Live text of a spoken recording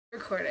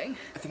Recording.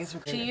 I think it's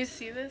recording. Can you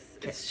see this?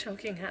 It's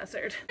choking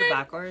hazard.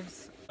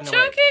 Backwards? Oh, no,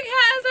 choking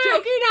hazard!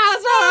 Choking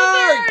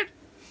hazard!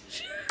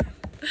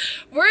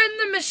 We're in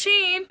the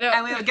machine. No.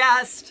 And we have a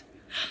guest.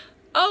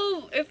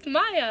 Oh, it's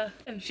Maya.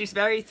 She's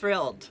very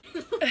thrilled.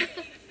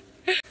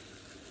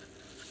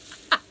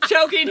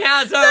 Choking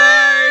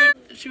hazard!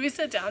 Should we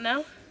sit down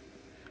now?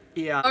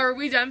 Yeah. Are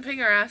we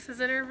dumping our asses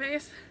in her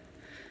face?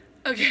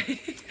 Okay.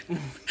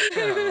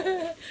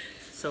 Oh.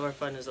 So our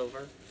fun is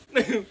over.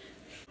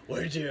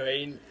 We're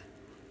doing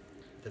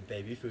the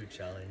baby food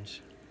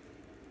challenge.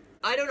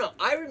 I don't know.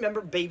 I remember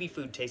baby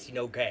food tasting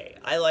okay.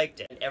 I liked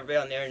it. And everybody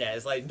on the internet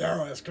is like,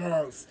 no, it's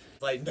gross.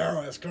 Like,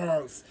 no, it's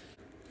gross.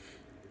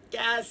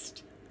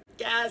 Guest.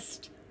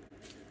 Guest.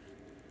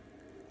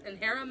 And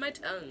hair on my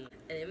tongue.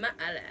 And in my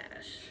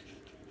eyelash.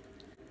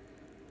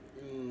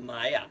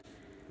 Maya.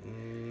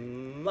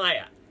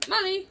 Maya.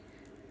 Molly.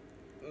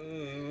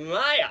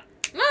 Maya.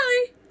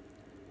 Molly.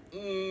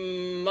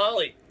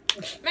 Molly.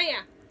 Maya.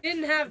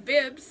 Didn't have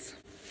bibs.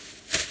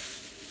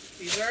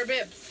 These are our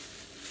bibs.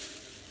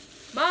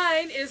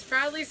 Mine is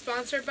proudly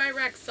sponsored by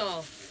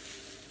Rexall.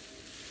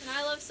 And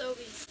I love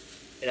Sobeys.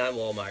 And I'm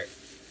Walmart.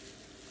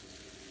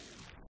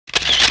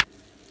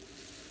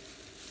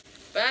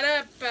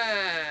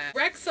 Ba-da-ba.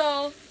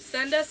 Rexall,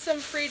 send us some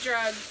free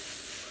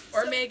drugs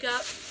or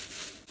makeup.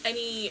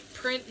 Any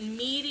print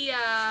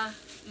media,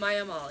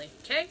 Maya Molly.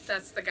 Okay?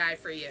 That's the guy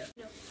for you.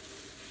 No.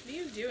 What are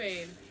you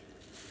doing?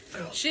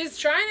 She's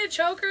trying to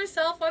choke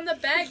herself on the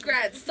bed,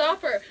 Grant.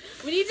 Stop her.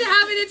 We need to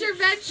have an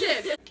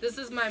intervention. This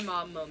is my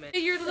mom moment.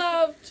 You're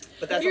loved.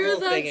 But that's You're the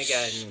whole thing loved.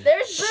 again.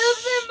 There's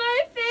boobs in my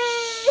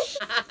face!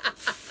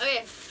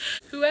 Okay.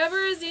 Whoever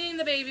is eating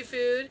the baby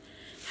food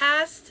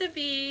has to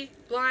be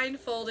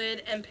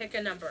blindfolded and pick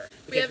a number.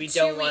 Because we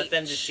don't want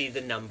them to see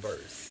the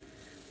numbers.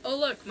 Oh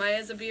look,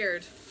 Maya's a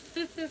beard.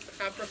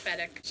 How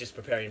prophetic. Just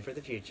preparing for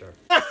the future.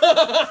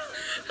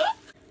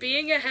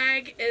 Being a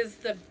hag is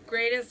the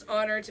greatest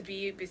honor to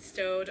be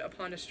bestowed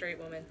upon a straight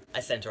woman.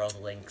 I sent her all the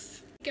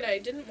links. Good, I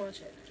didn't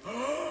watch it.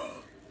 I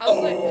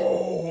was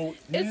Oh,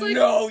 it's like-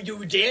 no,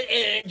 you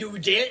didn't. You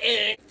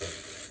didn't.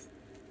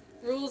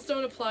 rules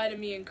don't apply to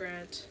me and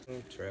Grant.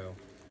 True.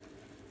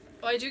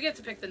 Oh, I do get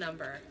to pick the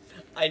number.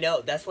 I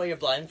know. That's why you're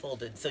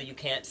blindfolded, so you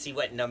can't see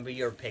what number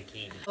you're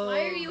picking.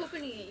 Why are you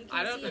opening it? You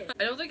can't see it.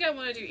 I don't think I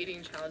want to do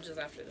eating challenges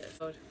after this.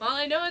 Well,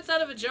 I know it's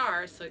out of a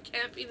jar, so it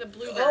can't be the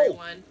blueberry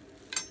one.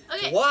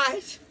 Okay.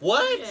 What?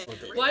 What? Okay.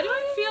 Why do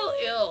I feel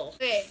ill?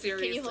 Okay,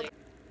 Seriously. can you hold-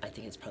 I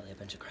think it's probably a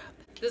bunch of crap.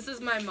 This is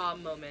my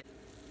mom moment.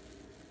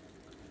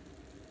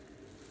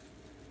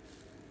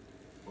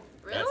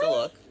 Really? That's a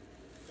look.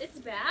 It's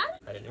bad?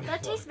 I didn't even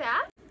That know. tastes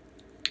bad?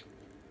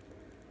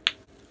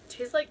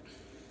 Tastes like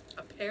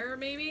a pear,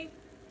 maybe?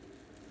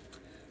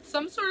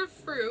 Some sort of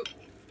fruit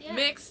Yeah.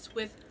 mixed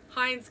with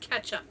Heinz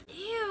ketchup.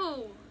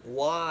 Ew.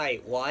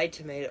 Why? Why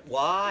tomato?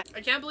 Why?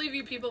 I can't believe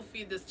you people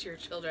feed this to your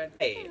children.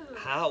 Hey,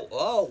 how?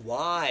 Oh,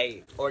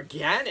 why?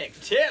 Organic,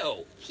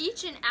 too.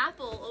 Peach and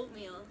apple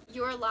oatmeal.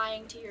 You're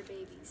lying to your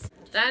babies.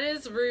 That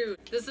is rude.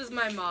 This is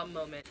my mom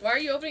moment. Why are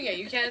you opening it?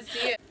 You can't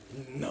see it.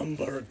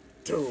 Number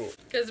 2.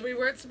 Because we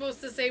weren't supposed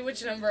to say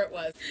which number it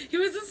was. He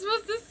wasn't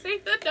supposed to say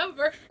the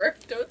number.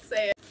 Don't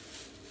say it.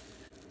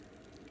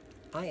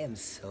 I am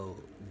so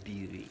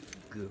beauty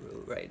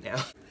guru right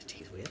now.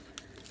 Teeth whip.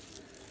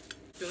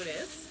 Spoon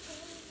is.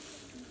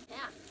 Yeah.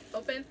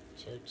 Open.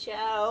 Chow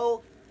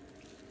chow.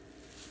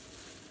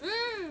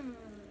 Mmm.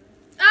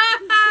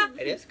 Ah!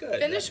 It is good.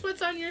 Finish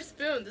what's on your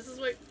spoon. This is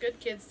what good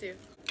kids do.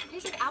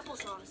 Tastes like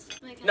applesauce.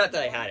 Like, Not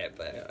that I had it,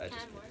 but I Can just... I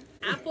have more?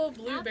 Apple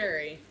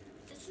blueberry.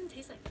 This doesn't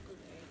taste like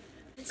blueberry.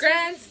 It's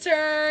Grant's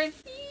turn.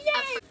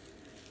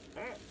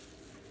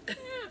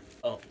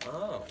 Oh.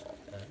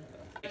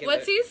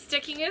 What's he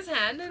sticking his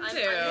hand I'm into?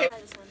 gonna try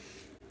this one.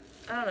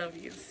 I don't know if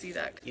you can see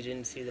that. You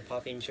didn't see the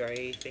popping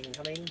cherry thing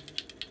coming?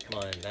 Come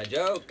on, now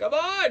joke, come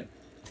on!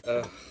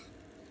 Ugh.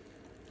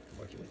 I'm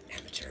working with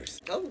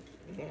amateurs. Oh.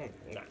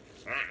 Nah.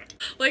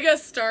 Like a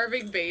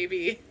starving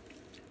baby.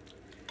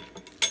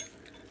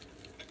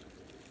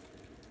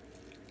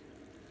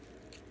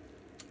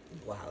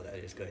 Wow, that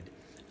is good.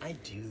 I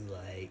do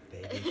like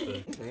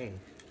baby food.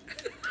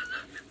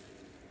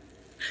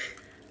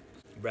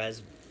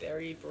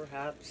 Raspberry,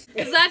 perhaps?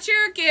 Is that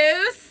your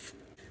goose?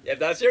 If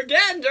that's your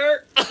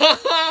gander!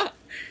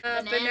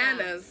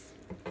 Bananas.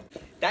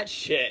 That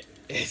shit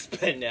is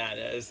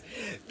bananas.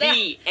 That-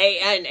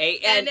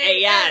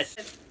 B-A-N-A-N-A-S!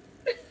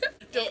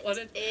 I don't want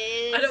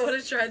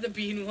to try the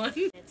bean one.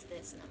 It's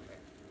this number.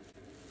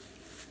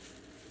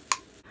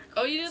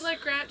 Oh, you didn't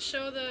let Grant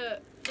show the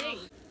thing.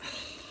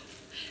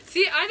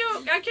 See,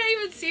 I can't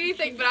even see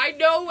anything, but I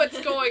know what's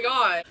going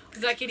on.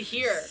 Because I can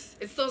hear.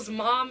 It's those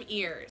mom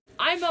ears.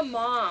 I'm a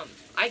mom.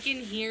 I can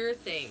hear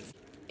things.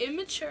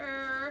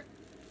 Immature.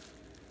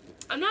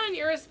 I'm not an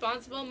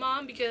irresponsible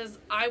mom because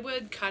I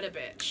would cut a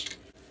bitch.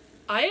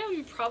 I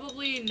am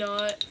probably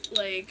not,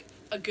 like,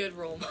 a good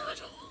role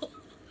model.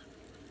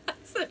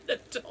 As an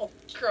adult,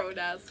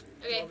 grown-ass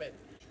woman.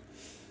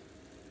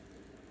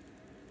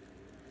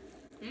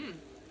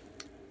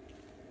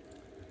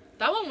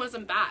 That one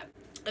wasn't bad.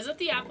 Is it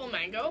the apple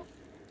mango?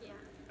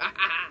 Yeah.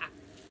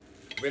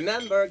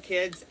 Remember,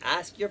 kids,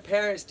 ask your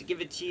parents to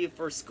give it to you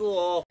for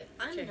school.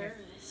 I'm Okay.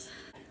 nervous.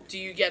 Do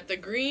you get the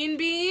green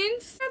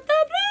beans? Get the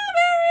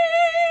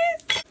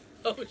blueberries!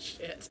 Oh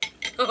shit.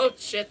 Oh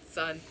shit,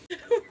 son.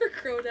 We're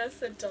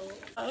grown-ass adults.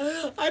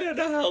 I don't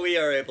know how we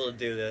are able to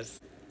do this.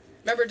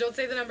 Remember, don't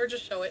say the number,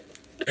 just show it.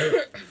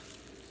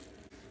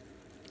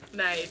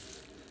 Nice.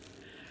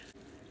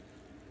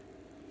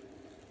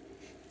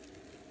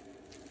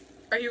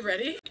 Are you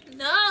ready?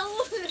 No!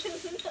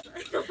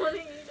 I don't want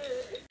to eat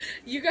it.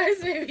 You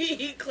guys maybe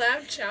eat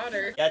clam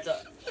chowder. You have to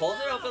hold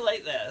it open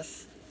like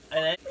this.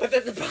 And then, but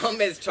then the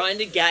problem is trying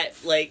to get,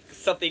 like,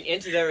 something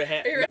into their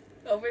hand. Are you ready?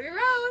 Open your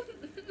mouth.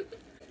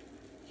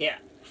 Here.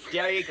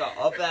 There you go.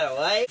 Open it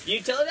away. You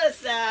told us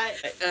that.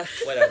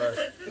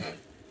 Whatever.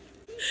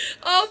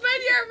 Open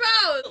your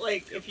mouth.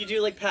 Like, if you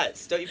do, like,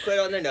 pets, don't you put it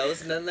on their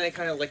nose and then they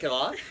kind of lick it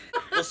off?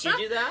 Will she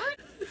do that?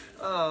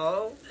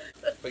 Oh.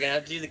 We're gonna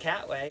have to do the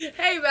cat way.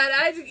 Hey man,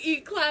 I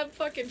eat clam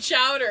fucking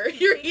chowder.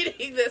 You're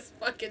eating this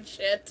fucking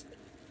shit.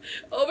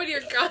 Open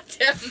your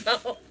goddamn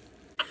mouth.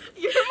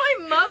 You're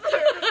my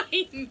mother.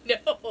 I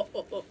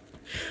know.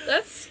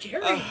 That's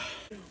scary.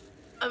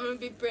 I'm gonna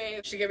be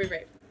brave. She gonna be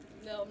brave.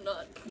 No, I'm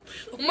not.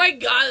 Oh my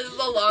god, this is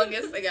the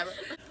longest thing ever.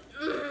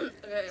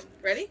 Okay.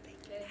 Ready?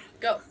 Okay.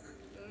 Go.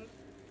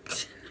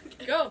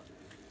 Go.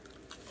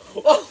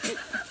 Oh.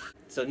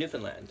 So,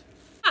 Newfoundland.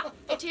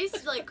 It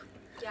tastes like...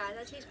 Yeah,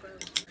 that tastes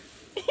gross.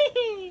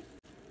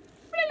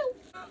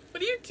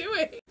 What are you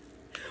doing?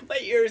 My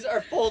ears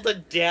are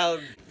folded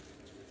down.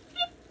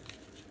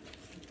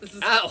 This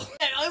is Ow.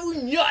 I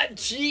will not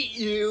cheat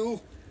you.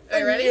 Are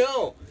you ready?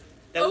 No.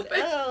 That was,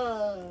 Open.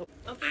 oh.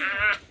 Okay.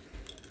 Ah.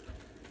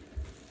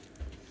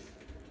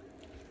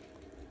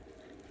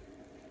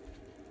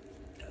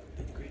 That would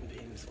be the green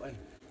beans one.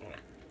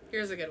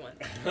 Here's a good one.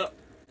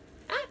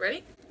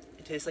 Ready?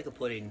 It tastes like a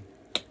pudding.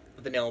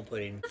 A vanilla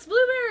pudding. That's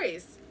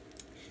blueberries.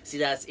 See,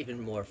 that's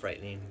even more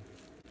frightening.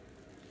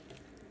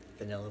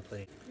 Vanilla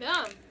pudding.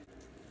 Yeah.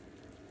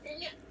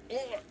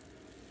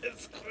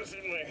 It's close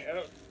in my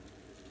head.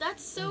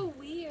 That's so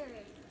weird.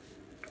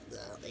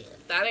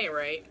 That ain't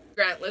right.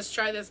 Grant, let's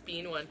try this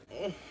bean one.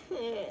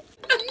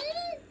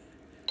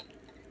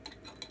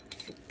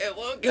 It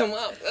won't come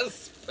up the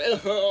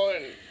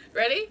spoon.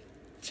 Ready?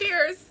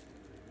 Cheers.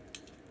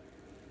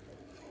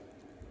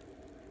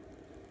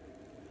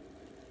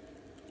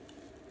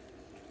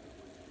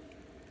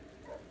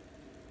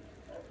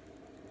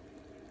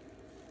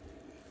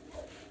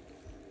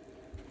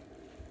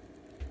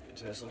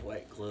 There's a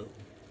white glue.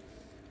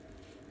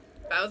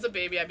 If I was a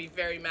baby, I'd be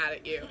very mad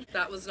at you.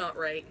 That was not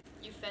right.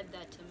 You fed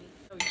that to me.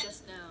 Oh,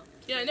 just now.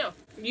 Yeah, I know.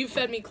 You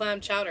fed me clam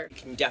chowder. You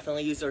can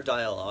definitely use our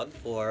dialogue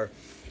for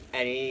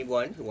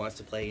anyone who wants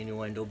to play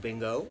Innuendo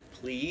Bingo.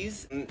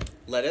 Please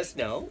let us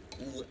know.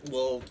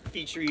 We'll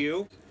feature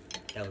you.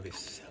 That would be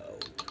so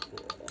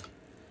cool.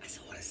 I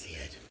still want to see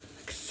it.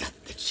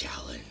 Accept the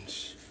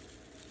challenge.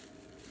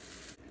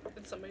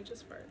 Did somebody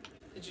just fart?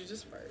 Did you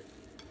just fart?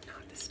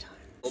 Not this time.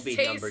 We'll be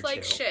Tastes number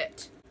like 2.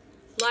 shit.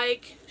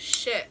 Like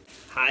shit.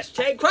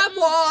 Hashtag crap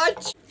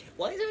watch.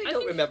 Why is it I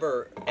don't think-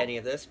 remember any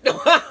of this?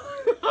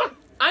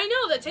 I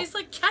know, that tastes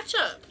like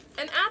ketchup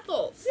and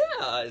apples.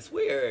 Yeah, it's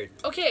weird.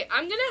 Okay,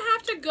 I'm gonna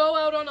have to go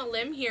out on a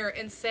limb here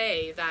and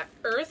say that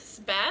Earth's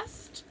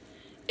best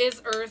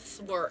is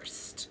Earth's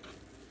worst.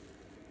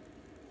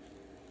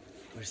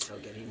 We're still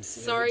getting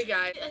sued. Sorry,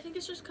 guys. I think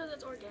it's just because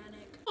it's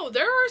organic. Oh,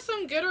 there are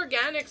some good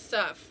organic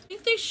stuff. I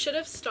think they should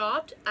have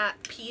stopped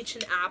at peach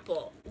and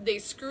apple. They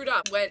screwed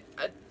up, went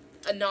a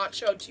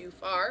nacho too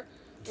far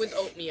with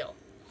oatmeal.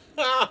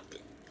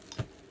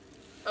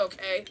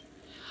 Okay.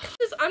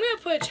 I'm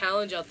gonna put a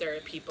challenge out there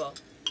to people.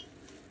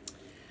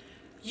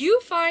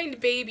 You find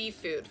baby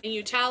food and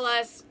you tell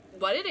us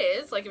what it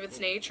is, like if it's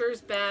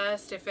Nature's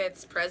Best, if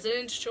it's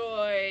President's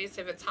Choice,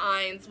 if it's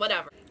Heinz,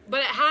 whatever.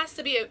 But it has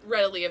to be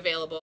readily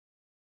available.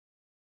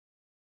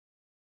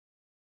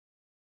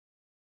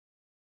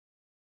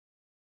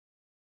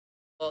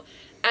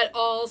 At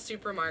all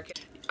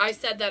supermarkets. I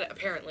said that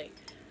apparently.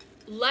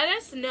 Let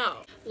us know.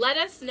 Let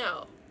us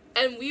know.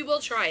 And we will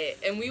try it.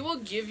 And we will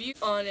give you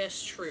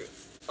honest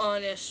truth.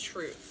 Honest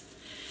truth.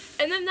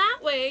 And then that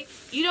way,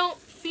 you don't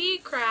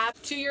feed crap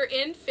to your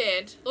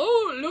infant.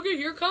 Oh, look at,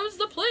 here comes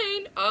the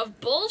plane of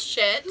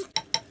bullshit.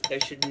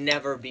 There should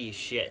never be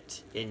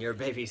shit in your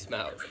baby's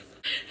mouth.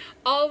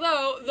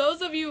 Although,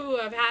 those of you who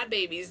have had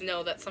babies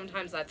know that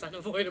sometimes that's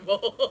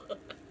unavoidable.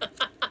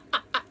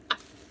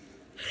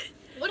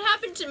 What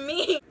happened to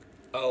me?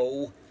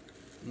 Oh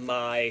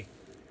my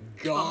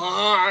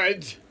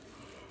god!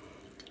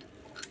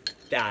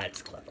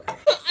 That's clever.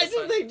 I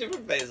just make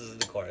different faces in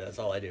the corner, that's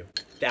all I do.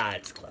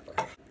 That's clever.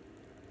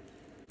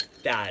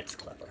 That's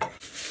clever.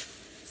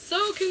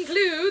 So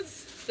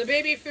concludes the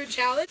baby food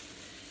challenge.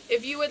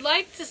 If you would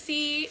like to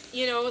see,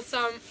 you know,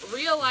 some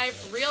real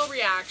life, real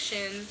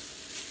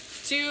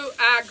reactions to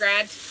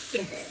Grant.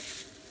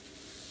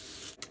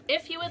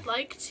 If you would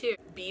like to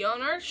be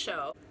on our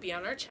show, be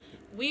on our channel,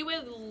 we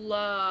would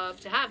love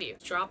to have you.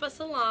 Drop us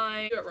a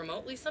line. Do it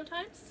remotely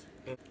sometimes.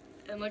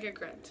 And look at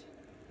Grant.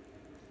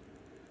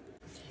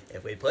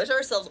 If we push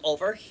ourselves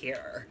over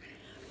here,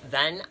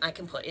 then I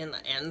can put in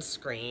the end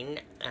screen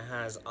that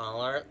has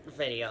all our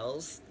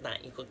videos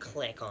that you could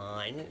click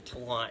on to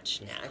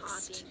watch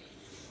next.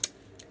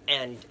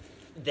 And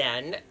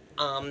then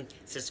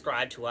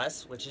subscribe to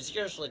us, which is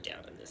usually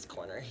down in this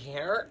corner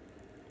here,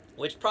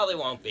 which probably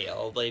won't be.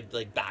 It'll be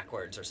like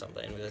backwards or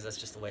something because that's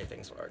just the way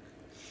things work.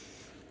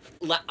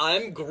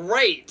 I'm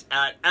great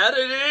at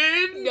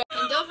editing.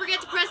 And don't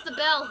forget to press the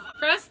bell.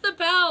 Press the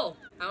bell.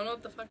 I don't know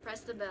what the fuck.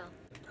 Press the bell.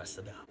 Press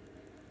the bell.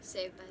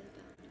 Saved by the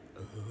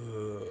bell.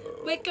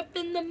 Ooh. Wake up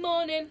in the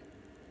morning.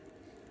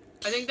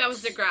 I think that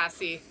was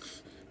Degrassi.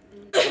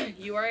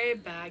 You are a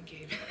bad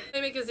gamer.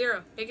 Hey, make a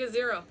 0. Make a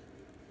 0.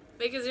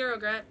 Make a 0,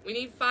 Grant. We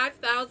need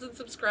 5,000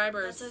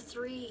 subscribers. That's a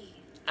 3.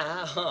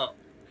 Ow.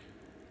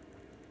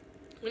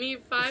 We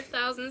need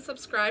 5,000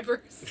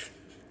 subscribers.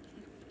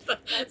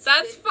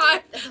 That's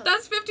 50,000.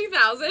 That's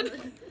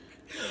 50,000.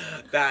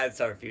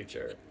 That's our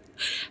future.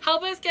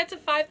 Help us get to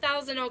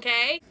 5,000,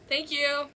 okay? Thank you.